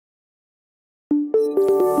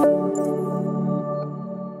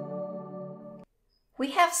We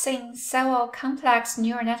have seen several complex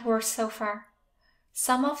neural networks so far.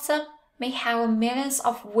 Some of them may have millions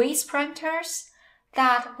of weights parameters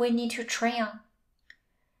that we need to train on.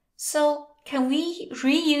 So, can we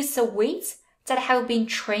reuse the weights that have been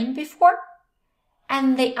trained before?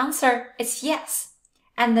 And the answer is yes.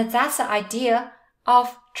 And that's the idea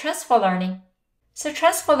of transfer learning. So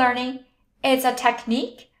transfer learning is a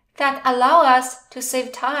technique that allows us to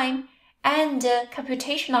save time and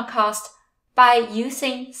computational cost by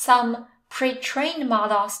using some pre-trained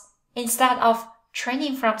models instead of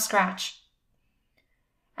training from scratch.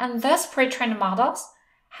 And those pre-trained models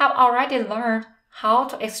have already learned how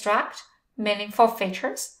to extract meaningful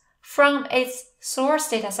features from its source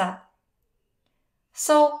dataset.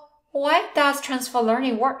 So why does transfer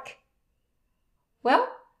learning work? Well,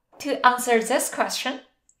 to answer this question,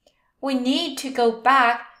 we need to go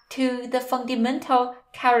back to the fundamental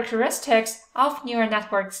characteristics of neural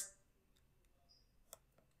networks.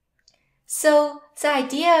 So the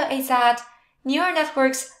idea is that neural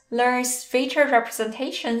networks learn feature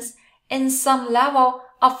representations in some level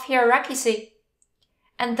of hierarchy,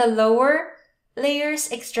 and the lower layers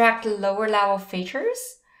extract lower level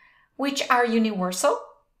features, which are universal,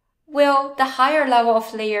 while the higher level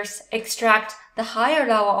of layers extract the higher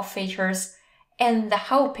level of features in the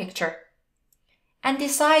whole picture, and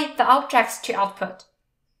decide the objects to output.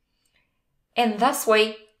 In this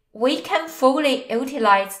way, we can fully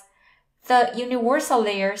utilize the universal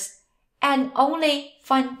layers and only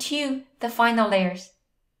fine-tune the final layers.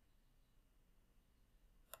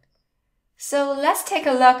 So let's take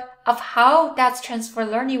a look of how does transfer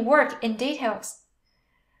learning work in details.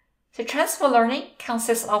 The transfer learning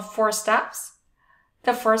consists of 4 steps.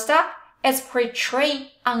 The first step is pre-train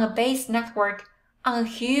on a base network on a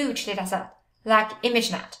huge dataset, like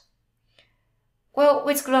ImageNet. Well,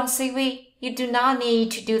 with GluonCV, you do not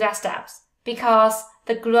need to do that steps because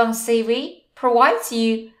the GluonCV provides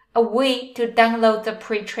you a way to download the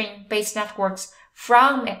pre-trained base networks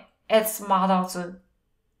from its model zoo.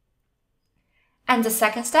 And the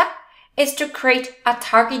second step is to create a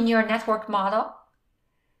target neural network model.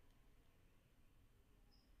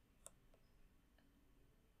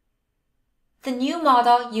 The new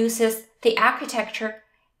model uses the architecture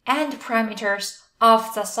and parameters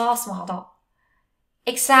of the source model,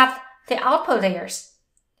 except the output layers.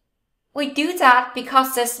 We do that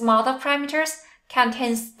because this model parameters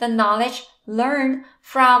contains the knowledge learned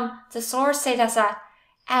from the source dataset,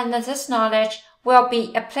 and this knowledge will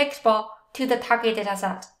be applicable to the target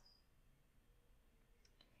dataset.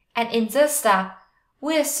 And in this step,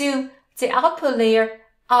 we assume the output layer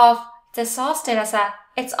of the source dataset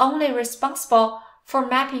is only responsible for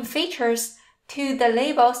mapping features to the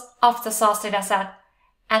labels of the source dataset,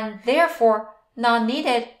 and therefore not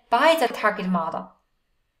needed by the target model.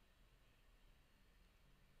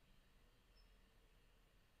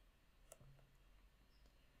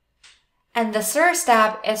 And the third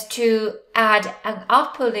step is to add an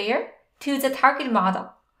output layer to the target model.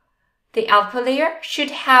 The output layer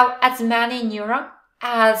should have as many neurons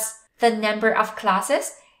as the number of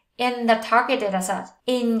classes in the target dataset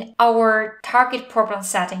in our target problem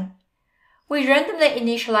setting. We randomly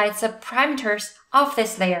initialize the parameters of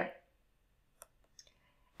this layer.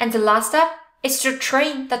 And the last step is to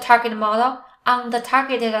train the target model on the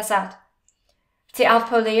target dataset. The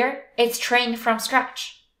output layer is trained from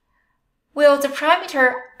scratch, while the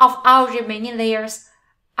parameter of our remaining layers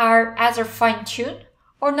are either fine-tuned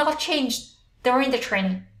or not changed during the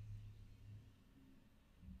training.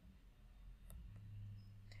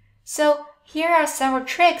 So here are several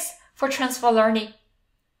tricks for transfer learning.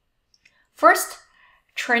 First,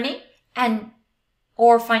 training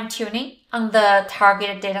or fine-tuning on the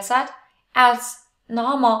targeted dataset as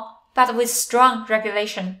normal but with strong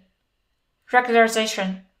regularization.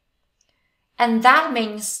 And that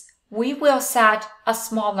means we will set a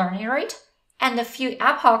small learning rate and a few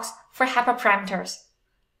epochs for hyperparameters.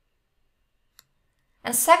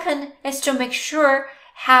 And second is to make sure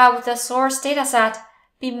have the source dataset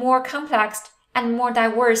be more complex and more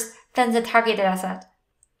diverse than the target dataset.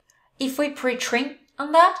 If we pre-train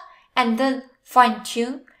on that and then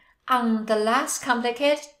fine-tune on the less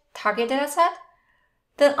complicated target dataset,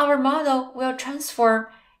 then our model will transform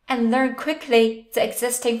and learn quickly the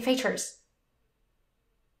existing features.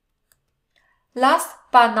 Last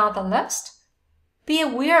but not the least, be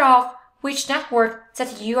aware of which network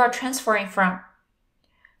that you are transferring from.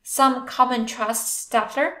 Some common trust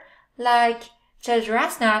stapler, like the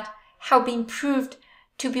ResNet, have been proved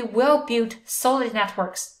to be well-built solid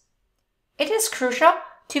networks. It is crucial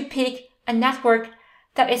to pick a network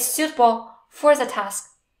that is suitable for the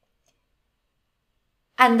task.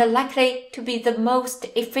 and likely to be the most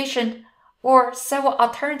efficient or several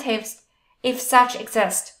alternatives if such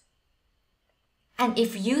exist. And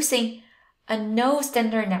if using a no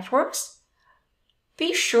standard networks,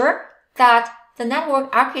 be sure that the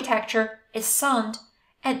network architecture is sound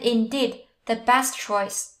and indeed the best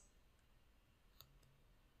choice.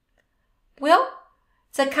 Well,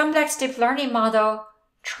 the complex deep learning model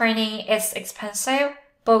training is expensive,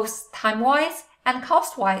 both time-wise and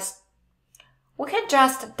cost-wise. We can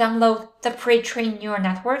just download the pre-trained neural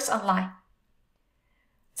networks online.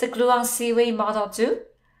 The GluonCV model 2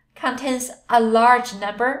 contains a large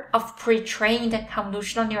number of pre-trained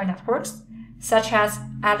convolutional neural networks, such as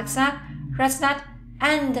AlexNet, ResNet,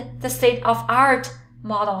 and the state-of-art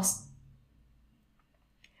models.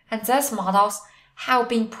 And these models have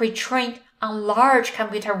been pre-trained on large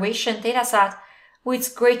computer vision dataset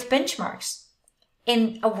with great benchmarks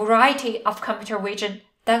in a variety of computer vision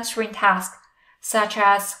downstream tasks, such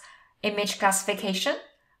as image classification,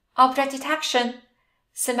 object detection,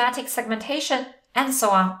 semantic segmentation, and so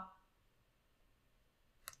on.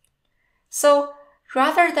 So,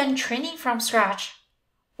 rather than training from scratch,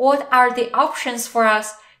 what are the options for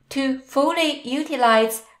us to fully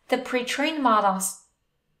utilize the pre-trained models?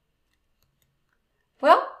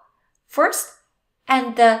 Well, first,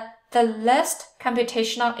 and the least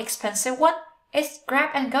computational expensive one, is grab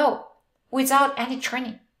and go, without any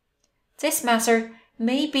training. This method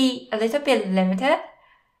may be a little bit limited,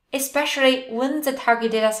 especially when the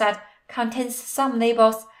target dataset contains some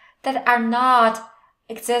labels that are not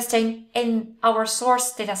existing in our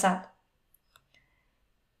source dataset.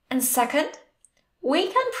 And second, we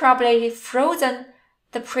can probably frozen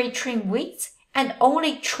the pre-trained weights and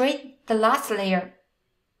only train the last layer.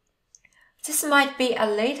 This might be a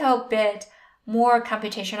little bit more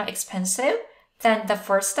computational expensive than the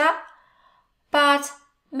first step, but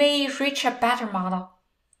may reach a better model.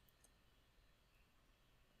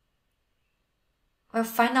 Well,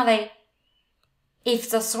 finally, if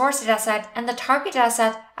the source dataset and the target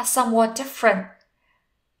dataset are somewhat different,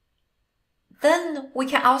 then we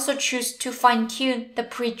can also choose to fine-tune the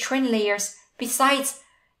pre-trained layers besides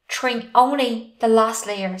train only the last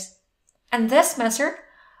layers. And this method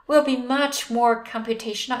will be much more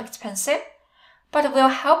computational expensive, but will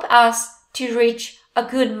help us to reach a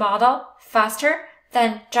good model faster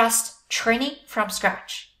than just training from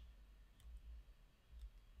scratch.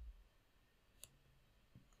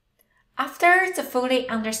 After the fully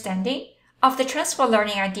understanding of the transfer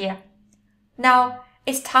learning idea, now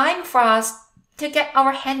it's time for us to get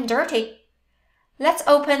our hand dirty. Let's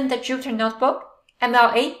open the Jupyter Notebook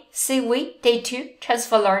MLA CV Day 2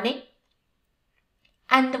 Transfer Learning,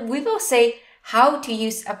 and we will see how to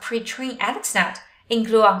use a pre-trained AlexNet in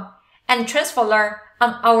Gluon and transfer learn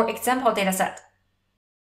on our example dataset.